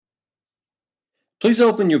Please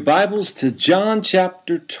open your Bibles to John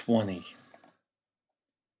chapter 20.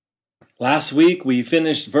 Last week we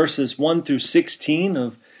finished verses 1 through 16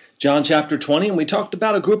 of John chapter 20, and we talked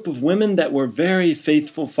about a group of women that were very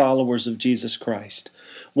faithful followers of Jesus Christ.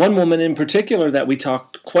 One woman in particular that we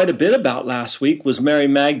talked quite a bit about last week was Mary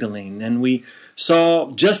Magdalene, and we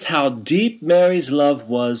saw just how deep Mary's love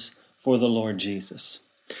was for the Lord Jesus.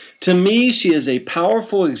 To me, she is a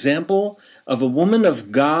powerful example of a woman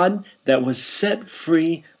of God that was set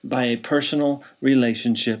free by a personal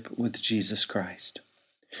relationship with Jesus Christ.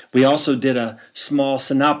 We also did a small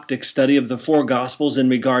synoptic study of the four Gospels in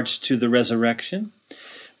regards to the resurrection.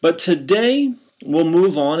 But today, we'll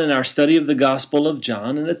move on in our study of the Gospel of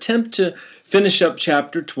John and attempt to finish up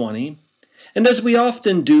chapter 20. And as we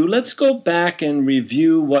often do, let's go back and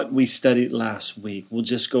review what we studied last week. We'll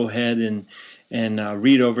just go ahead and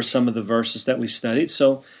read over some of the verses that we studied.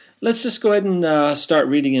 So let's just go ahead and start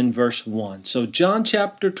reading in verse 1. So John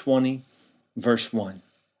chapter 20, verse 1.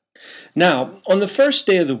 Now, on the first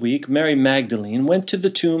day of the week, Mary Magdalene went to the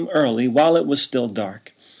tomb early while it was still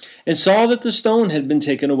dark, and saw that the stone had been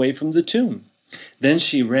taken away from the tomb. Then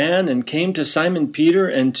she ran and came to Simon Peter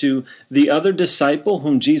and to the other disciple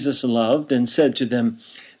whom Jesus loved, and said to them,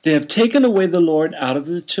 "They have taken away the Lord out of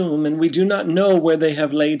the tomb, and we do not know where they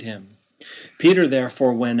have laid him." Peter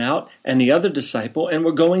therefore went out, and the other disciple, and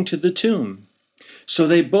were going to the tomb. So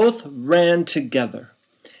they both ran together.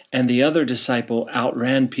 And the other disciple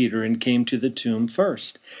outran Peter and came to the tomb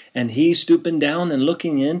first. And he, stooping down and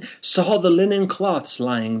looking in, saw the linen cloths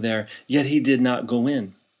lying there, yet he did not go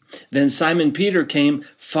in. Then Simon Peter came,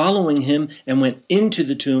 following him, and went into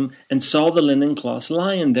the tomb, and saw the linen cloths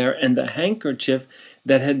lying there, and the handkerchief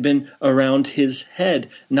that had been around his head,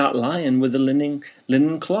 not lying with the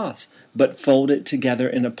linen cloths, but folded together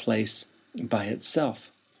in a place by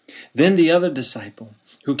itself. Then the other disciple,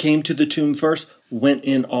 who came to the tomb first, went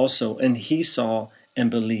in also, and he saw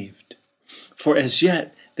and believed. For as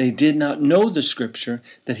yet they did not know the scripture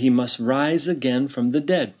that he must rise again from the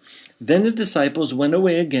dead. Then the disciples went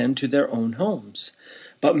away again to their own homes.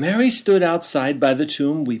 But Mary stood outside by the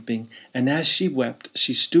tomb weeping, and as she wept,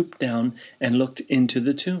 she stooped down and looked into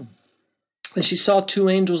the tomb. And she saw two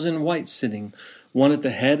angels in white sitting, one at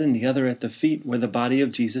the head and the other at the feet, where the body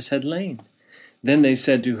of Jesus had lain. Then they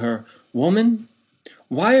said to her, "Woman,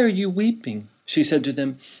 why are you weeping?" She said to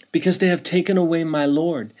them, "Because they have taken away my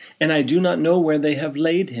Lord, and I do not know where they have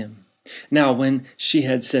laid him." Now when she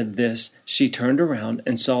had said this, she turned around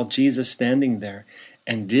and saw Jesus standing there,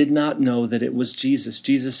 and did not know that it was Jesus.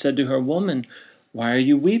 Jesus said to her, "Woman, why are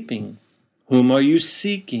you weeping? Whom are you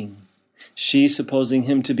seeking?" She, supposing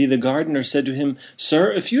him to be the gardener, said to him,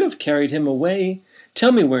 "Sir, if you have carried him away,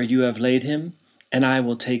 tell me where you have laid him, and I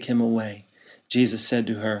will take him away." Jesus said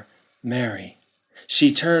to her, "Mary."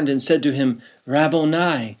 She turned and said to him,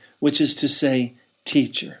 "Rabboni," which is to say,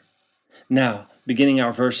 teacher. Now, beginning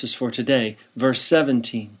our verses for today, verse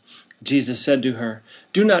 17, Jesus said to her,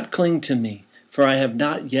 "Do not cling to me, for I have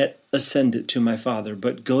not yet ascended to my Father,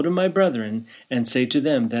 but go to my brethren and say to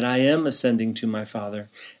them that I am ascending to my Father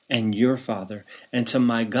and your Father, and to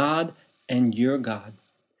my God and your God."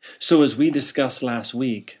 So as we discussed last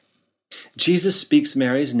week, Jesus speaks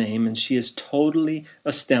Mary's name, and she is totally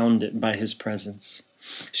astounded by his presence.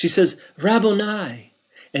 She says, "Rabboni,"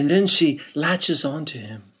 and then she latches onto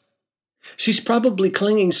him. She's probably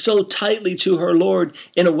clinging so tightly to her Lord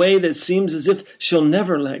in a way that seems as if she'll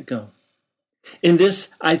never let go. In this,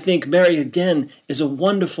 I think Mary again is a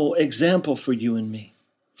wonderful example for you and me.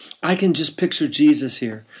 I can just picture Jesus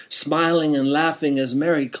here, smiling and laughing as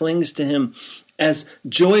Mary clings to him. As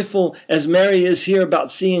joyful as Mary is here about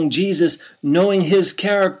seeing Jesus, knowing his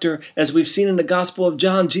character, as we've seen in the Gospel of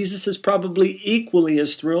John, Jesus is probably equally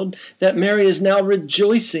as thrilled that Mary is now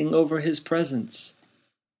rejoicing over his presence.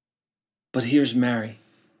 But here's Mary,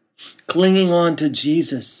 clinging on to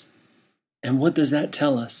Jesus. And what does that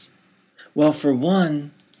tell us? Well, for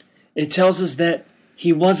one, it tells us that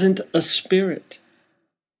he wasn't a spirit.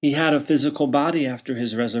 He had a physical body after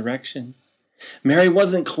his resurrection. Mary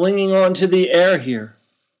wasn't clinging on to the air here.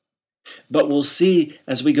 But we'll see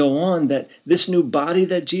as we go on that this new body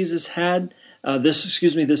that Jesus had,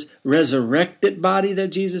 this resurrected body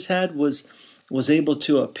that Jesus had was able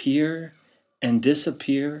to appear and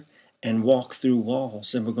disappear and walk through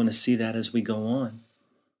walls. And we're going to see that as we go on.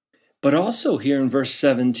 But also here in verse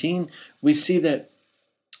 17, we see that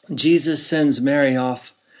Jesus sends Mary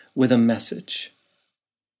off with a message.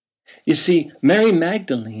 You see, Mary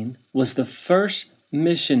Magdalene was the first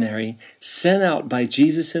missionary sent out by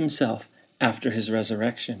Jesus himself after his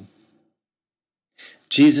resurrection.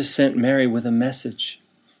 Jesus sent Mary with a message,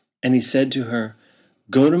 and he said to her,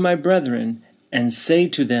 "Go to my brethren and say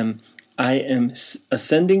to them, I am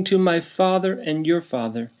ascending to my Father and your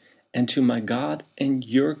Father, and to my God and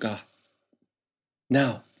your God.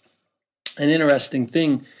 Now, an interesting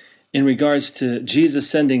thing in regards to Jesus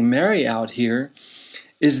sending Mary out here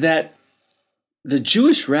is that the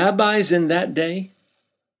Jewish rabbis in that day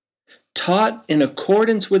taught in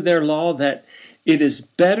accordance with their law that it is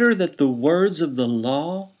better that the words of the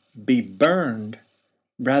law be burned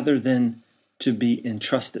rather than to be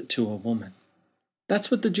entrusted to a woman. That's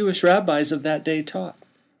what the Jewish rabbis of that day taught.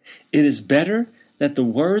 It is better that the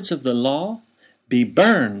words of the law be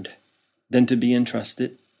burned than to be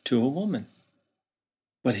entrusted to a woman.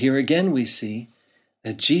 But here again we see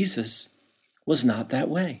that Jesus was not that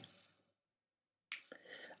way.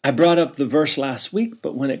 I brought up the verse last week,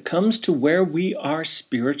 but when it comes to where we are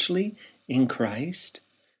spiritually in Christ,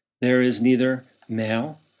 there is neither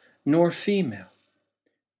male nor female.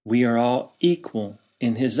 We are all equal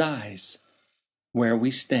in His eyes where we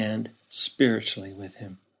stand spiritually with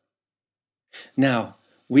Him. Now,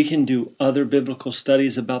 we can do other biblical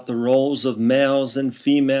studies about the roles of males and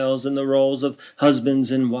females and the roles of husbands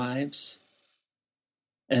and wives.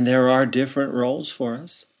 And there are different roles for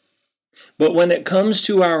us. But when it comes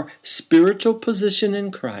to our spiritual position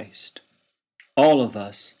in Christ, all of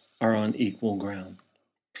us are on equal ground.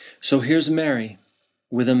 So here's Mary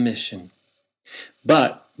with a mission.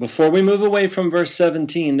 But before we move away from verse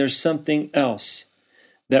 17, there's something else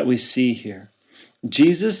that we see here.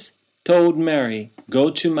 Jesus told Mary, go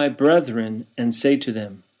to my brethren and say to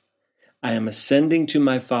them, I am ascending to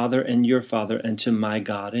my Father and your Father, and to my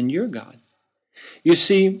God and your God. You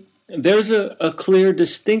see, there's a clear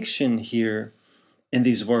distinction here in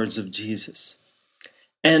these words of Jesus.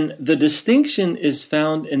 And the distinction is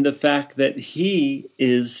found in the fact that He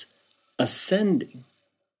is ascending,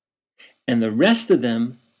 and the rest of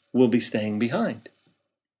them will be staying behind.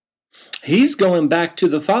 He's going back to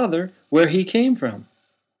the Father where He came from.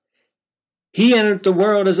 He entered the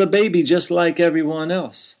world as a baby just like everyone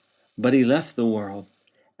else, but He left the world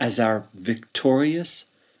as our victorious,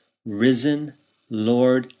 risen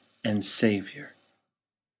Lord and Savior.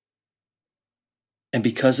 And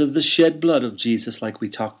because of the shed blood of Jesus, like we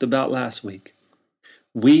talked about last week,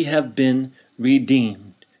 we have been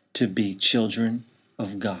redeemed to be children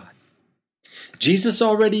of God. Jesus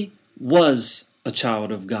already was a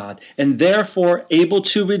child of God and therefore able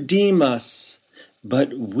to redeem us,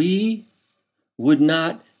 but we would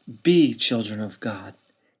not be children of God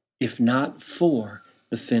if not for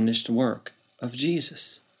the finished work of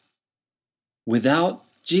Jesus. Without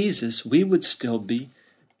Jesus, we would still be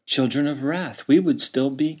children of wrath. We would still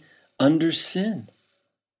be under sin.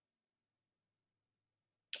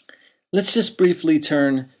 Let's just briefly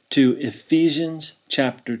turn to Ephesians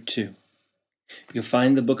chapter 2. You'll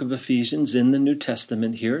find the book of Ephesians in the New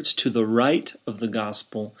Testament here. It's to the right of the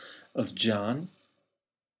Gospel of John.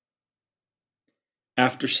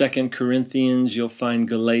 After 2 Corinthians, you'll find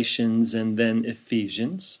Galatians and then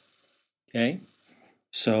Ephesians. Okay?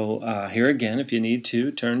 So here again, if you need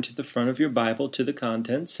to, turn to the front of your Bible to the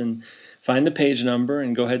contents and find the page number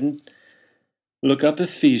and go ahead and look up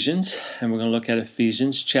Ephesians. And we're going to look at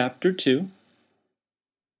Ephesians chapter 2.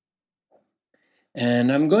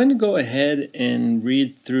 And I'm going to go ahead and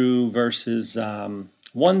read through verses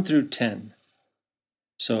 1 through 10.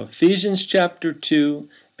 So Ephesians chapter 2,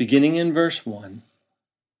 beginning in verse 1.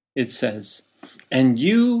 It says, And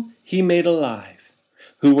you He made alive,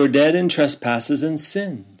 who were dead in trespasses and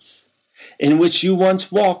sins, in which you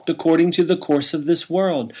once walked according to the course of this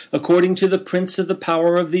world, according to the prince of the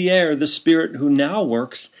power of the air, the spirit who now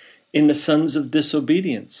works in the sons of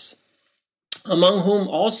disobedience, among whom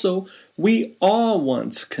also we all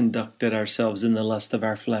once conducted ourselves in the lust of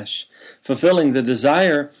our flesh, fulfilling the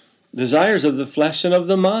desires of the flesh and of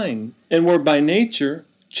the mind, and were by nature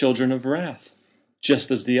children of wrath,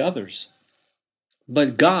 just as the others.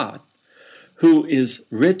 But God, who is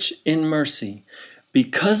rich in mercy,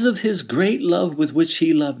 because of His great love with which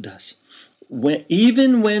He loved us,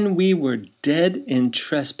 even when we were dead in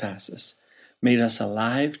trespasses, made us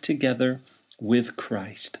alive together with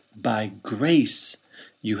Christ. By grace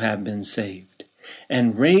you have been saved,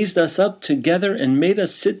 and raised us up together and made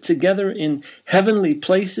us sit together in heavenly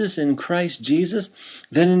places in Christ Jesus,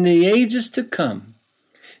 that in the ages to come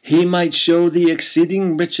He might show the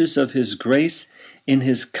exceeding riches of His grace in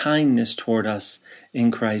His kindness toward us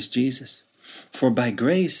in Christ Jesus. For by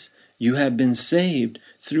grace you have been saved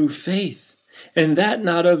through faith, and that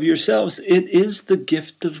not of yourselves. It is the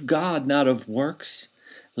gift of God, not of works,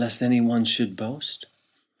 lest anyone should boast.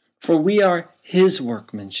 For we are His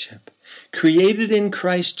workmanship, created in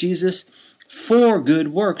Christ Jesus for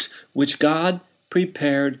good works, which God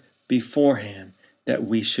prepared beforehand that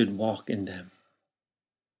we should walk in them.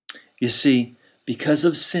 You see, because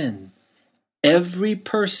of sin, every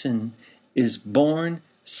person is born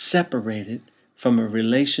separated from a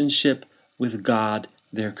relationship with God,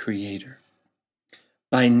 their Creator.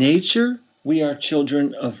 By nature, we are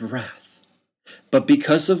children of wrath. But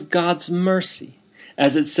because of God's mercy,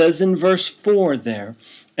 as it says in verse 4 there,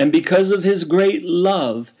 and because of His great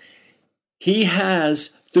love, He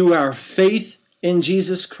has, through our faith in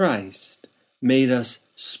Jesus Christ, made us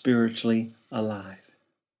spiritually alive.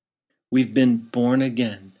 We've been born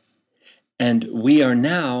again, and we are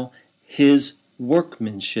now His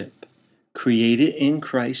workmanship, created in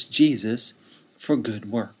Christ Jesus for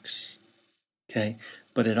good works. Okay?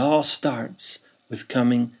 But it all starts with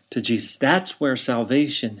coming to Jesus. That's where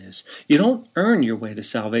salvation is. You don't earn your way to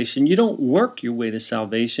salvation. You don't work your way to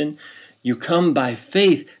salvation. You come by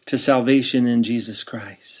faith to salvation in Jesus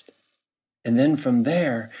Christ. And then from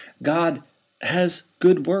there, God has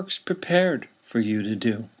good works prepared for you to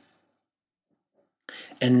do.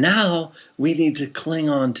 And now we need to cling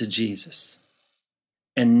on to Jesus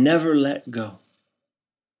and never let go.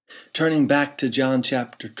 Turning back to John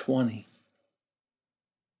chapter 20.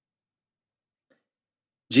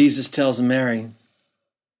 Jesus tells Mary,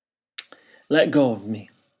 "Let go of me.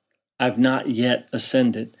 I've not yet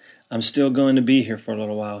ascended. I'm still going to be here for a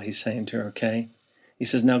little while," he's saying to her, okay? He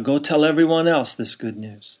says, "Now go tell everyone else this good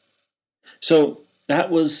news." So that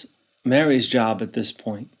was Mary's job at this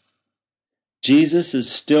point. Jesus is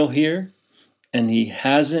still here, and He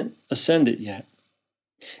hasn't ascended yet.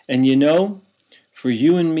 And you know, for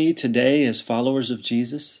you and me today as followers of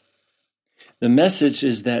Jesus, the message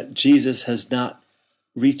is that Jesus has not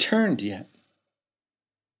returned yet.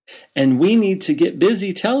 And we need to get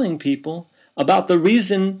busy telling people about the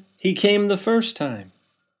reason He came the first time.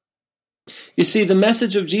 You see, the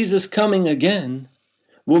message of Jesus coming again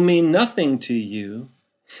will mean nothing to you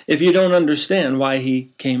if you don't understand why He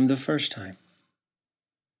came the first time.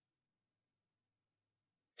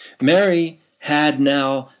 Mary had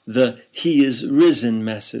now the "He is risen"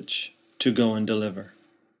 message to go and deliver.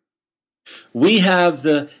 We have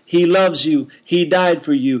the "He loves you, He died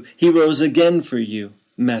for you, He rose again for you"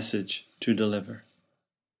 message to deliver.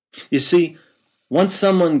 You see, once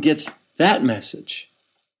someone gets that message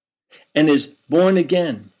and is born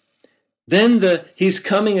again, then the "He's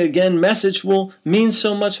coming again" message will mean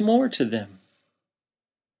so much more to them.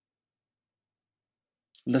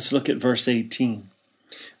 Let's look at verse 18.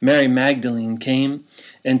 Mary Magdalene came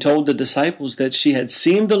and told the disciples that she had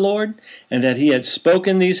seen the Lord and that He had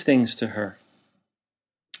spoken these things to her.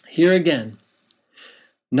 Here again,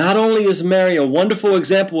 not only is Mary a wonderful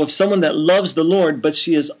example of someone that loves the Lord, but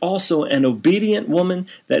she is also an obedient woman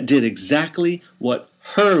that did exactly what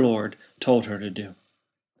her Lord told her to do.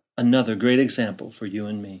 Another great example for you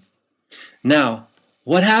and me. Now,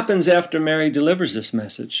 what happens after Mary delivers this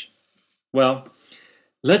message? Well,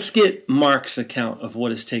 let's get Mark's account of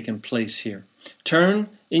what has taken place here. Turn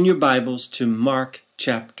in your Bibles to Mark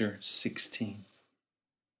chapter 16.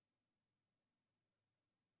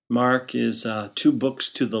 Mark is 2 books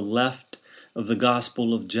to the left of the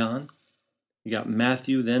Gospel of John. You got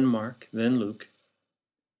Matthew, then Mark, then Luke.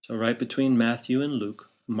 So right between Matthew and Luke,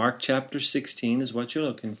 Mark chapter 16 is what you're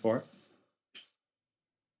looking for.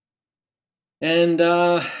 And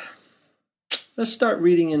let's start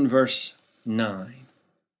reading in verse 9.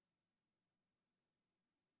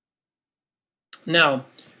 Now,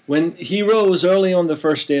 when He rose early on the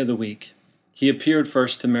first day of the week, He appeared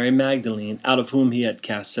first to Mary Magdalene, out of whom He had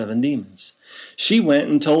cast 7 demons. She went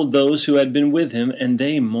and told those who had been with Him, and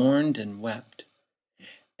they mourned and wept.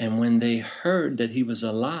 And when they heard that He was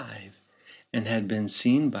alive and had been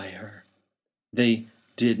seen by her, they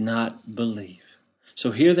did not believe.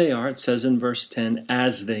 So here they are, it says in verse 10,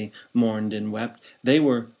 as they mourned and wept, they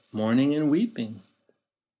were mourning and weeping.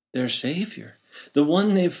 Their Savior, the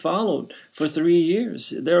one they've followed for 3 years,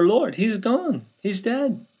 their Lord, He's gone. He's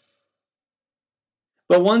dead.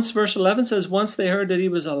 But once, verse 11 says, once they heard that He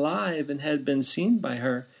was alive and had been seen by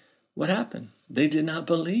her, what happened? They did not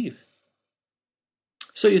believe.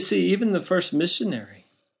 So you see, even the first missionary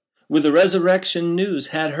with the resurrection news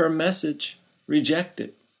had her message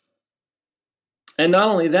rejected. And not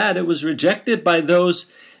only that, it was rejected by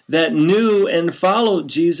those that knew and followed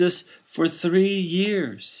Jesus for 3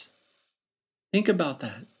 years. Think about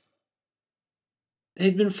that.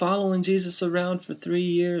 They'd been following Jesus around for 3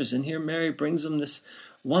 years, and here Mary brings them this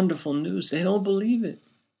wonderful news. They don't believe it.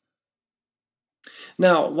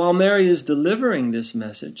 Now, while Mary is delivering this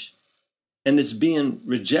message, and it's being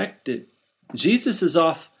rejected, Jesus is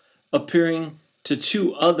off appearing to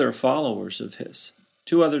 2 other followers of His,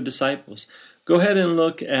 2 other disciples. Go ahead and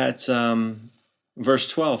look at verse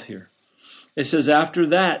 12 here. It says, after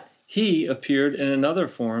that, he appeared in another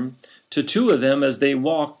form to two of them as they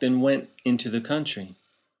walked and went into the country.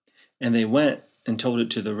 And they went and told it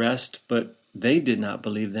to the rest, but they did not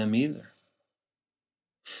believe them either.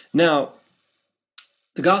 Now,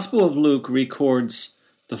 the Gospel of Luke records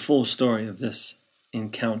the full story of this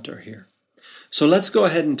encounter here. So let's go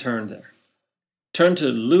ahead and turn there. Turn to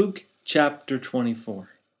Luke chapter 24,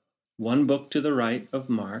 one book to the right of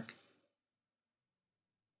Mark.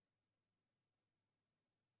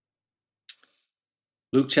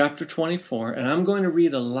 Luke chapter 24, and I'm going to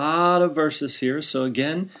read a lot of verses here. So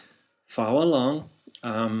again, follow along.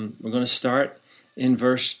 We're going to start in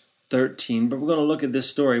verse 13, but we're going to look at this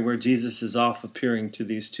story where Jesus is off appearing to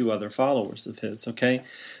these two other followers of his, okay?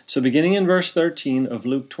 So beginning in verse 13 of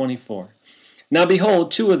Luke 24. Now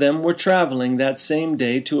behold, two of them were traveling that same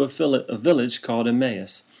day to a village called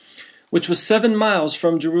Emmaus, which was 7 miles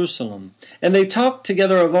from Jerusalem. And they talked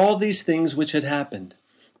together of all these things which had happened.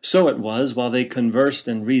 So it was, while they conversed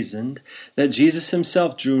and reasoned, that Jesus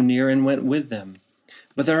himself drew near and went with them.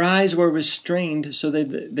 But their eyes were restrained, so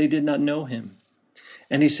they did not know him.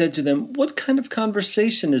 And he said to them, what kind of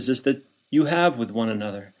conversation is this that you have with one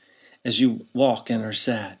another, as you walk and are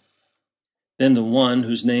sad? Then the one,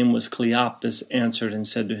 whose name was Cleopas, answered and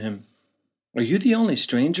said to him, are you the only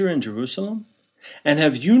stranger in Jerusalem? And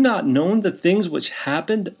have you not known the things which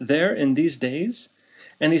happened there in these days?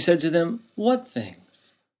 And he said to them, what things?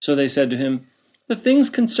 So they said to him, the things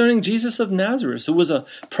concerning Jesus of Nazareth, who was a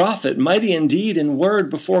prophet, mighty in deed and word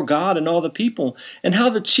before God and all the people, and how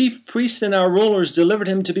the chief priests and our rulers delivered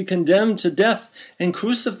him to be condemned to death and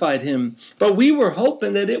crucified him. But we were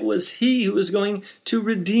hoping that it was he who was going to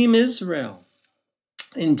redeem Israel.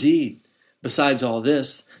 Indeed, besides all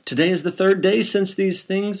this, today is the 3rd day since these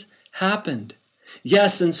things happened.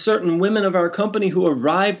 Yes, and certain women of our company who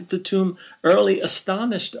arrived at the tomb early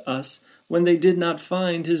astonished us when they did not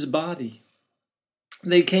find his body.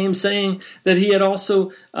 They came saying that they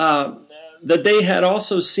had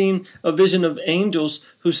also seen a vision of angels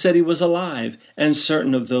who said he was alive. And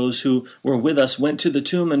certain of those who were with us went to the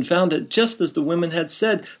tomb and found it just as the women had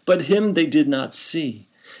said, but him they did not see.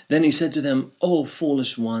 Then he said to them, O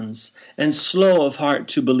foolish ones, and slow of heart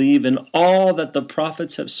to believe in all that the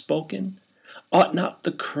prophets have spoken. Ought not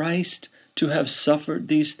the Christ to have suffered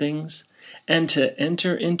these things, and to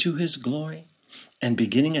enter into his glory? And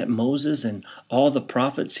beginning at Moses and all the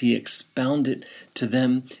prophets, he expounded to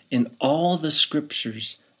them in all the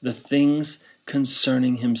scriptures the things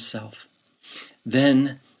concerning himself.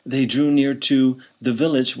 Then they drew near to the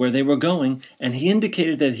village where they were going, and he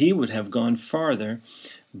indicated that he would have gone farther,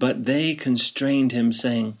 but they constrained him,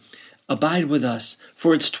 saying, abide with us,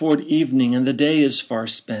 for it's toward evening, and the day is far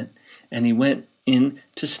spent. And he went in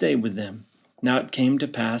to stay with them. Now it came to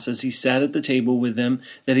pass, as he sat at the table with them,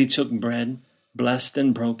 that he took bread, blessed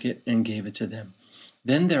and broke it, and gave it to them.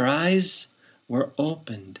 Then their eyes were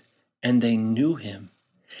opened, and they knew him,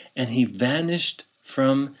 and he vanished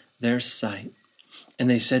from their sight. And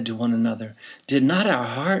they said to one another, did not our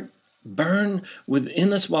heart burn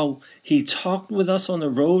within us while he talked with us on the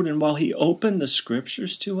road, and while he opened the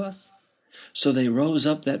scriptures to us? So they rose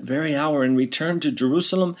up that very hour and returned to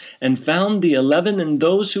Jerusalem, and found the 11 and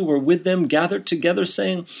those who were with them gathered together,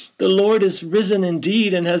 saying, the Lord is risen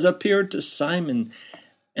indeed, and has appeared to Simon.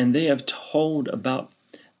 And they have told about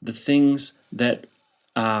the things that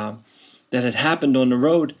had happened on the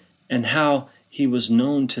road, and how he was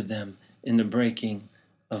known to them in the breaking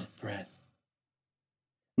of bread.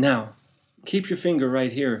 Now, keep your finger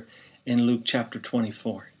right here in Luke chapter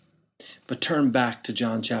 24, but turn back to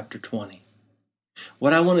John chapter 20.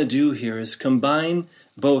 What I want to do here is combine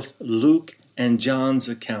both Luke and John's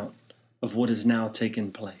account of what has now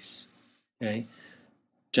taken place. Okay?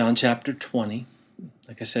 John chapter 20.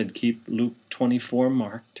 Like I said, keep Luke 24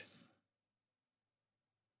 marked.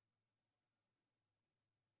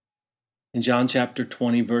 In John chapter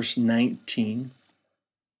 20, verse 19,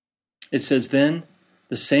 it says, then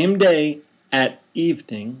the same day at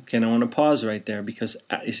evening, okay, I want to pause right there, because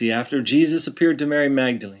you see, after Jesus appeared to Mary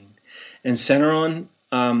Magdalene and sent her on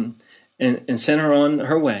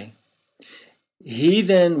her way, he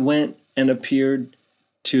then went and appeared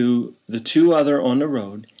to the two other on the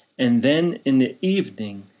road, and then in the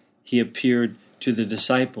evening he appeared to the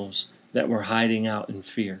disciples that were hiding out in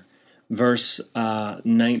fear. Verse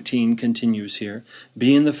 19 continues here.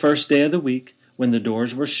 Being the first day of the week, when the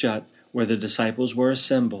doors were shut, where the disciples were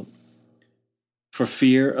assembled, for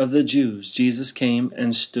fear of the Jews, Jesus came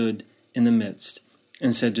and stood in the midst,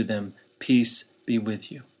 and said to them, peace be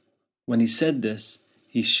with you. When he said this,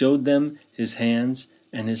 he showed them his hands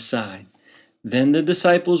and his side. Then the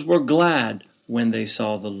disciples were glad when they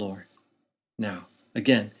saw the Lord. Now,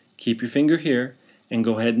 again, keep your finger here and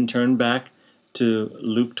go ahead and turn back to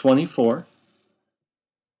Luke 24.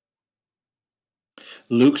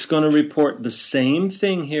 Luke's going to report the same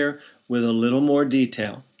thing here with a little more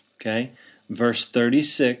detail. Okay? Verse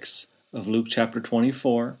 36 of Luke chapter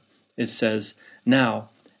 24, it says, "Now,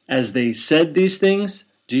 as they said these things,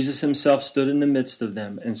 Jesus himself stood in the midst of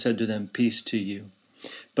them and said to them, 'Peace to you.'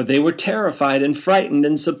 But they were terrified and frightened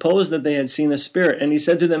and supposed that they had seen a spirit. And he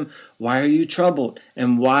said to them, 'Why are you troubled?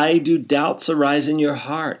 And why do doubts arise in your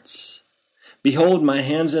hearts? Behold my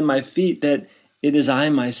hands and my feet, that it is I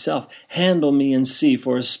myself. Handle me and see,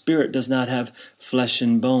 for a spirit does not have flesh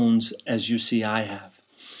and bones, as you see I have.'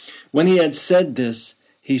 When he had said this,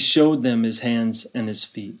 he showed them his hands and his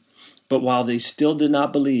feet. But while they still did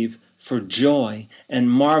not believe, for joy and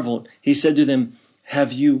marveled, he said to them,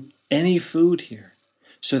 'Have you any food here?'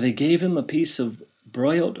 So they gave him a piece of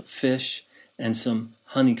broiled fish and some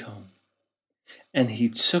honeycomb. And he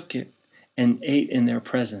took it and ate in their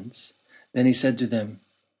presence. Then he said to them,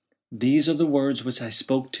 'These are the words which I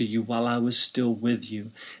spoke to you while I was still with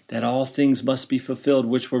you, that all things must be fulfilled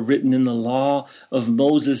which were written in the law of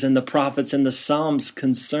Moses and the prophets and the Psalms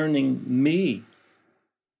concerning me.'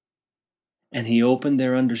 And he opened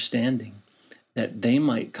their understanding, that they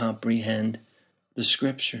might comprehend the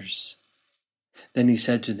Scriptures. Then he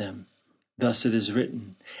said to them, 'Thus it is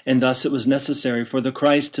written, and thus it was necessary for the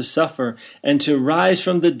Christ to suffer and to rise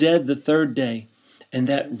from the dead the third day, and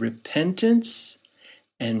that repentance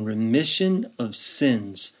and remission of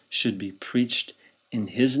sins should be preached in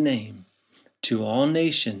his name to all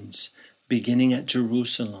nations, beginning at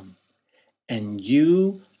Jerusalem. And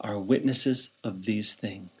you are witnesses of these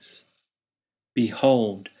things.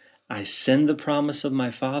 Behold, I send the promise of my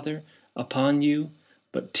Father upon you,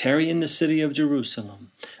 but tarry in the city of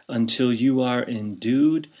Jerusalem until you are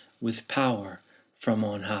endued with power from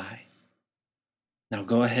on high." Now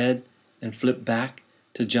go ahead and flip back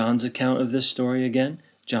to John's account of this story again.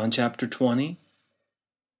 John chapter 20,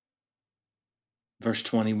 verse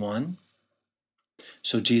 21.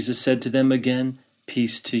 "So Jesus said to them again,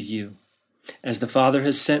 'Peace to you. As the Father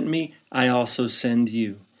has sent me, I also send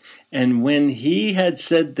you.' And when he had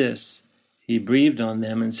said this, he breathed on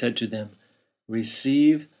them and said to them,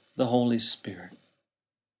 'Receive the Holy Spirit.'"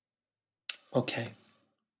 Okay.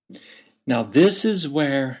 Now this is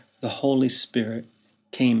where the Holy Spirit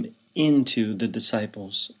came into the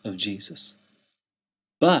disciples of Jesus.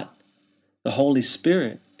 But the Holy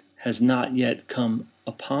Spirit has not yet come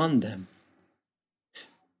upon them,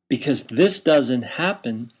 because this doesn't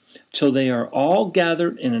happen till they are all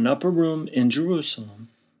gathered in an upper room in Jerusalem.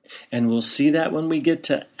 And we'll see that when we get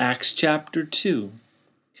to Acts chapter 2.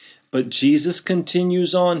 But Jesus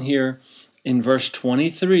continues on here in verse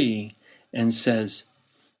 23 and says,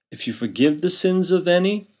 "If you forgive the sins of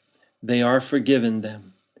any, they are forgiven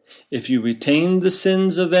them. If you retain the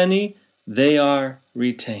sins of any, they are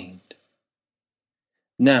retained."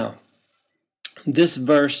 Now, this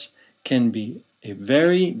verse can be a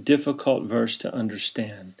very difficult verse to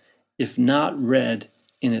understand if not read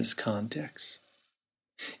in its context.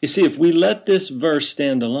 You see, if we let this verse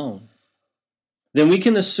stand alone, then we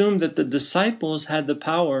can assume that the disciples had the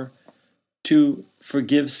power to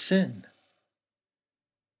forgive sin.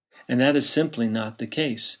 And that is simply not the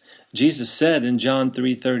case. Jesus said in John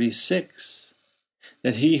 3:36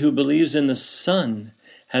 that he who believes in the Son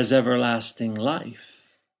has everlasting life.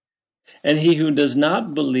 And he who does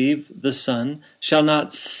not believe the Son shall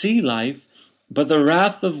not see life, but the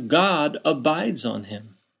wrath of God abides on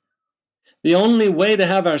him. The only way to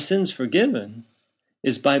have our sins forgiven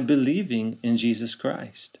is by believing in Jesus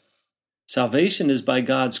Christ. Salvation is by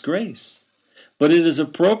God's grace, but it is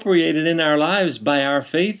appropriated in our lives by our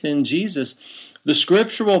faith in Jesus. The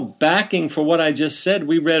scriptural backing for what I just said,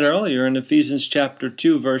 we read earlier in Ephesians chapter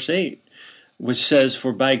 2, verse 8, which says,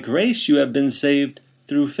 "For by grace you have been saved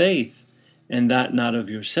through faith, and that not of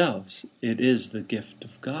yourselves. It is the gift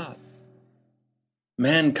of God."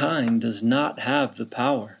 Mankind does not have the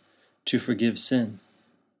power to forgive sin.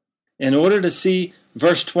 In order to see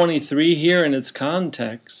verse 23 here in its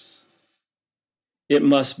context, it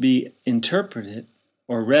must be interpreted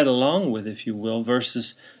or read along with, if you will,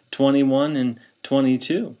 verses 21 and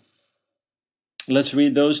 22. Let's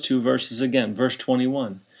read those two verses again. Verse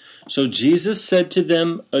 21. "So Jesus said to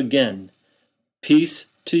them again, 'Peace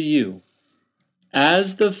to you.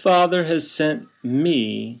 As the Father has sent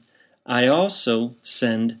me, I also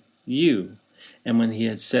send you.' And when he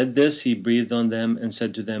had said this, he breathed on them and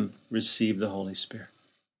said to them, 'Receive the Holy Spirit.'"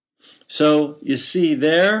 So you see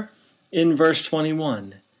there in verse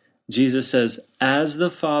 21, Jesus says, "As the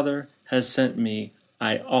Father has sent me,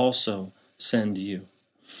 I also send you.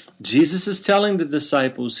 Jesus is telling the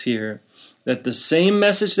disciples here that the same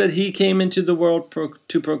message that he came into the world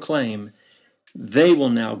to proclaim, they will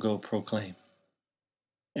now go proclaim.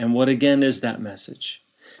 And what again is that message?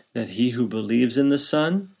 That he who believes in the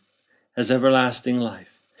Son has everlasting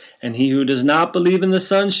life, and he who does not believe in the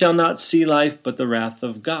Son shall not see life, but the wrath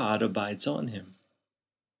of God abides on him.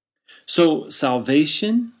 So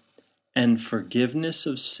salvation and forgiveness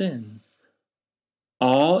of sin,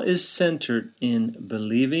 all is centered in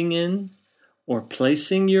believing in or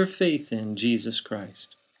placing your faith in Jesus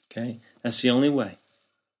Christ. Okay? That's the only way.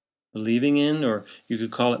 Believing in, or you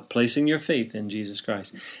could call it placing your faith in Jesus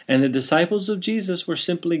Christ. And the disciples of Jesus were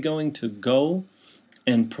simply going to go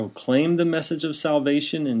and proclaim the message of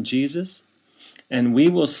salvation in Jesus. And we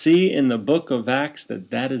will see in the book of Acts that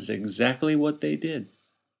that is exactly what they did.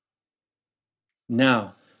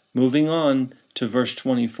 Now, moving on to verse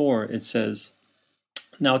 24, it says,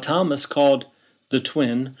 Now Thomas, called the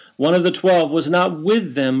twin, one of the 12, was not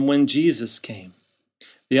with them when Jesus came.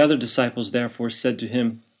 The other disciples therefore said to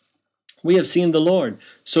him, We have seen the Lord.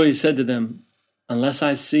 So he said to them, Unless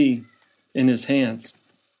I see in his hands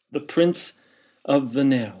the prints of the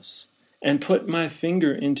nails, and put my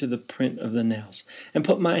finger into the print of the nails, and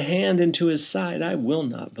put my hand into his side, I will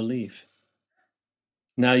not believe.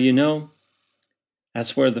 Now you know,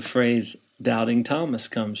 that's where the phrase doubting Thomas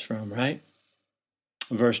comes from, right?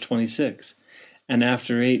 Verse 26. And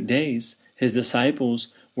after 8 days, his disciples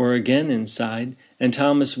were again inside, and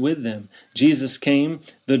Thomas with them. Jesus came,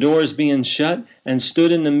 the doors being shut, and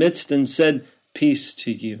stood in the midst and said, Peace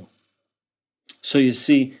to you. So you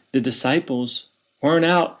see, the disciples weren't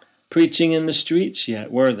out preaching in the streets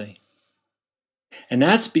yet, were they? And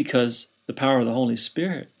that's because the power of the Holy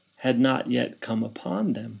Spirit had not yet come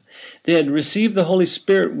upon them. They had received the Holy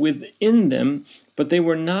Spirit within them, but they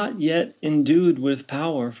were not yet endued with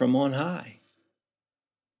power from on high.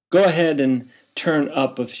 Go ahead and turn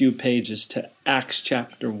up a few pages to Acts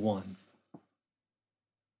chapter 1.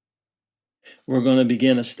 We're going to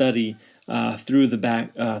begin a study through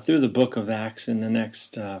the book of Acts in the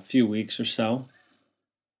next few weeks or so.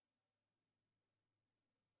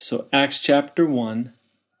 So Acts chapter 1,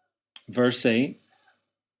 verse 8,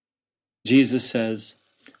 Jesus says,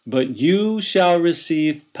 But you shall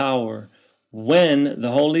receive power when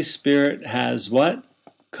the Holy Spirit has what?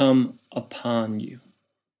 Come upon you.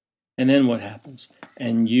 And then what happens?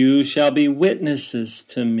 And you shall be witnesses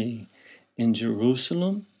to me in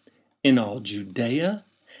Jerusalem, in all Judea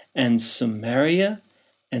and Samaria,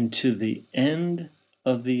 and to the end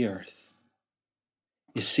of the earth.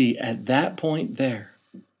 You see, at that point there,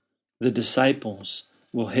 the disciples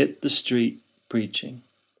will hit the street preaching.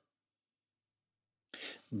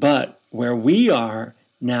 But where we are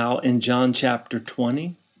now in John chapter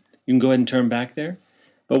 20, you can go ahead and turn back there.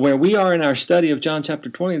 But where we are in our study of John chapter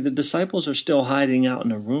 20, the disciples are still hiding out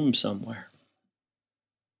in a room somewhere.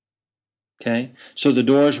 Okay? So the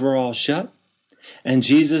doors were all shut, and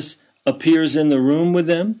Jesus appears in the room with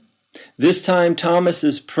them. This time Thomas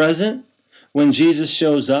is present when Jesus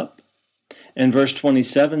shows up. And verse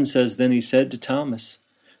 27 says, Then he said to Thomas,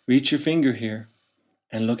 Reach your finger here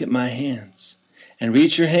and look at my hands. And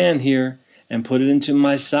reach your hand here and put it into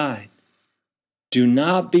my side. Do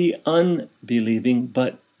not be unbelieving,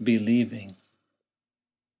 but believing.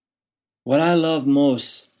 What I love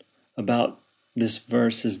most about this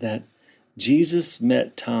verse is that Jesus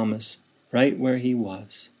met Thomas right where he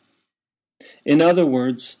was. In other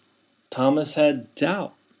words, Thomas had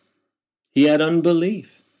doubt. He had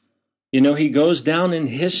unbelief. You know, he goes down in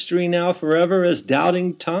history now forever as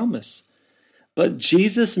doubting Thomas. But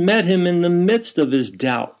Jesus met him in the midst of his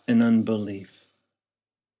doubt and unbelief.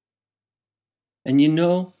 And you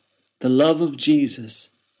know, the love of Jesus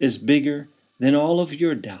is bigger than all of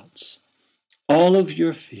your doubts, all of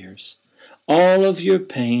your fears, all of your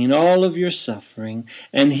pain, all of your suffering,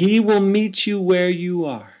 and he will meet you where you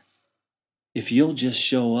are if you'll just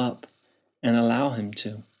show up and allow him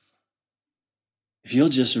to. If you'll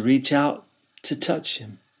just reach out to touch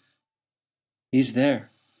him, he's there.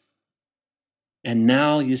 And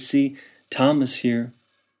now you see, Thomas here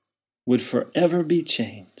would forever be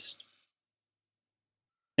changed.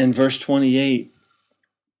 And verse 28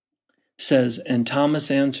 says, And Thomas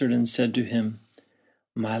answered and said to him,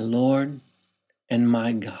 My Lord and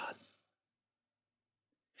my God.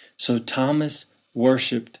 So Thomas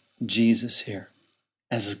worshiped Jesus here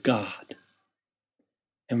as God.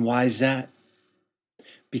 And why is that?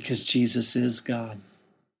 Because Jesus is God.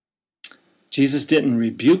 Jesus didn't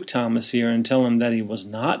rebuke Thomas here and tell him that he was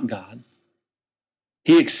not God.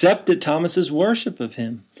 He accepted Thomas's worship of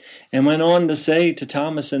him and went on to say to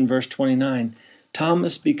Thomas in verse 29,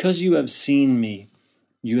 Thomas, because you have seen me,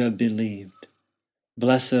 you have believed.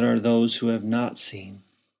 Blessed are those who have not seen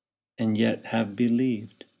and yet have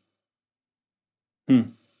believed.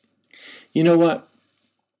 You know what?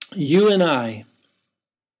 You and I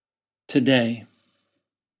today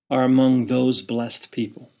are among those blessed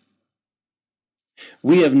people.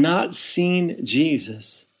 We have not seen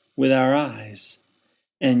Jesus with our eyes,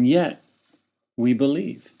 and yet we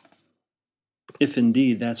believe, if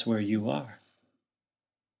indeed that's where you are.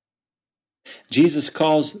 Jesus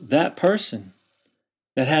calls that person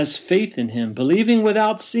that has faith in him, believing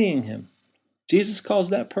without seeing him, Jesus calls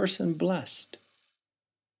that person blessed.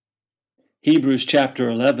 Hebrews chapter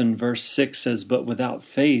 11 verse 6 says, but without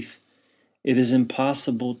faith it is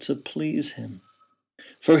impossible to please him.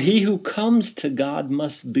 For he who comes to God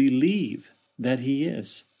must believe that he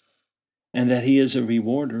is, and that he is a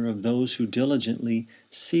rewarder of those who diligently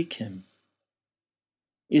seek him.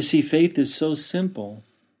 You see, faith is so simple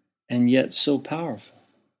and yet so powerful.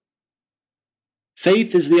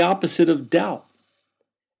 Faith is the opposite of doubt.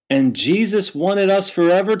 And Jesus wanted us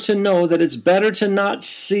forever to know that it's better to not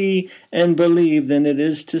see and believe than it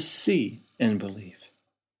is to see and believe.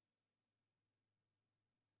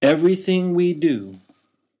 Everything we do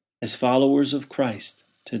as followers of Christ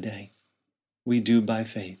today, we do by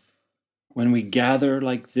faith. When we gather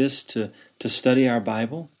like this to study our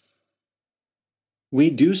Bible, we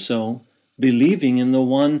do so believing in the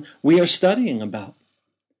one we are studying about.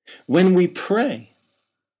 When we pray,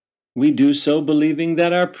 we do so believing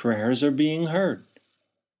that our prayers are being heard.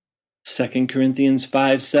 2 Corinthians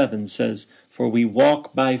 5:7 says, for we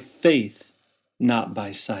walk by faith, not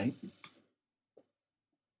by sight.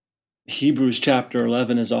 Hebrews chapter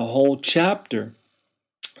 11 is a whole chapter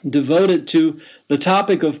devoted to the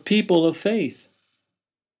topic of people of faith.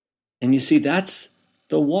 And you see, that's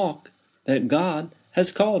the walk that God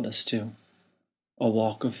has called us to, a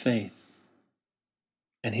walk of faith.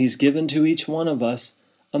 And he's given to each one of us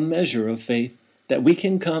a measure of faith that we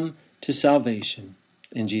can come to salvation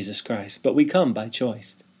in Jesus Christ. But we come by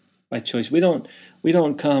choice. By choice. We don't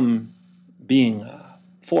come being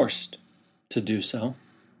forced to do so.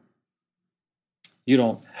 You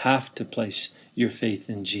don't have to place your faith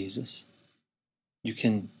in Jesus. You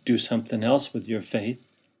can do something else with your faith,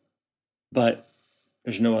 but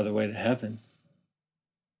there's no other way to heaven.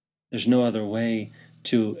 There's no other way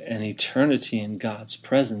to an eternity in God's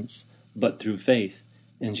presence but through faith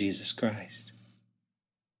in Jesus Christ.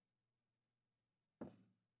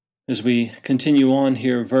 As we continue on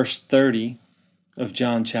here, verse 30 of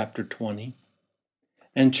John chapter 20,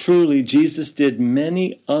 and truly Jesus did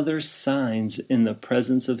many other signs in the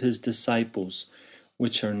presence of his disciples,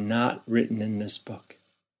 which are not written in this book.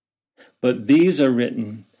 But these are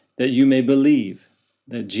written that you may believe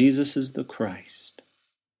that Jesus is the Christ,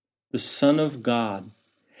 the Son of God,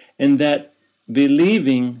 and that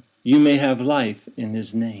believing you may have life in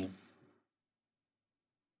his name.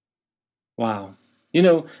 Wow. You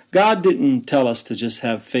know, God didn't tell us to just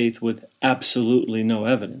have faith with absolutely no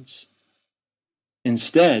evidence.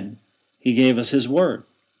 Instead, he gave us his word,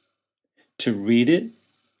 to read it,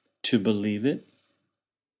 to believe it.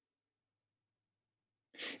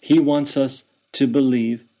 He wants us to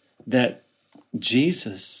believe that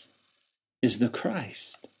Jesus is the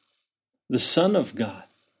Christ, the Son of God,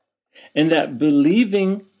 and that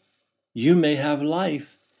believing you may have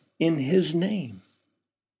life in his name.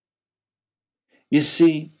 You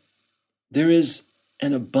see, there is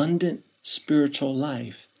an abundant spiritual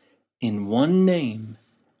life in one name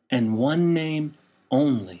and one name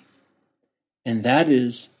only, and that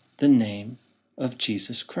is the name of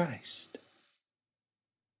Jesus Christ.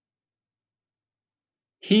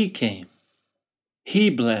 He came, he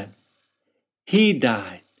bled, he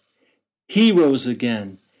died, he rose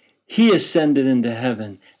again, he ascended into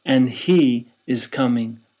heaven, and he is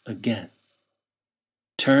coming again.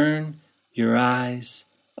 Turn your eyes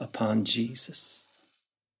upon Jesus.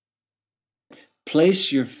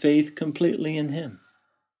 Place your faith completely in him.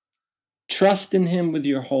 Trust in him with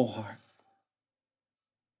your whole heart.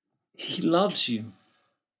 He loves you.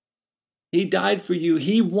 He died for you.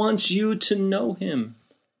 He wants you to know him.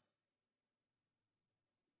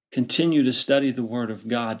 Continue to study the Word of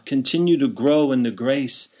God. Continue to grow in the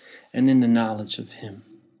grace and in the knowledge of him.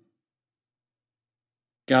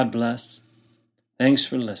 God bless. Thanks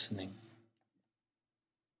for listening.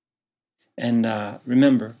 And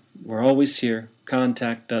remember, we're always here.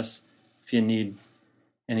 Contact us if you need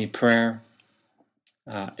any prayer.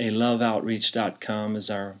 aloveoutreach.com is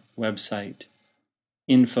our website.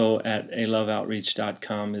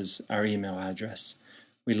 info@aloveoutreach.com is our email address.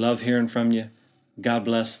 We love hearing from you. God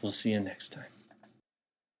bless. We'll see you next time.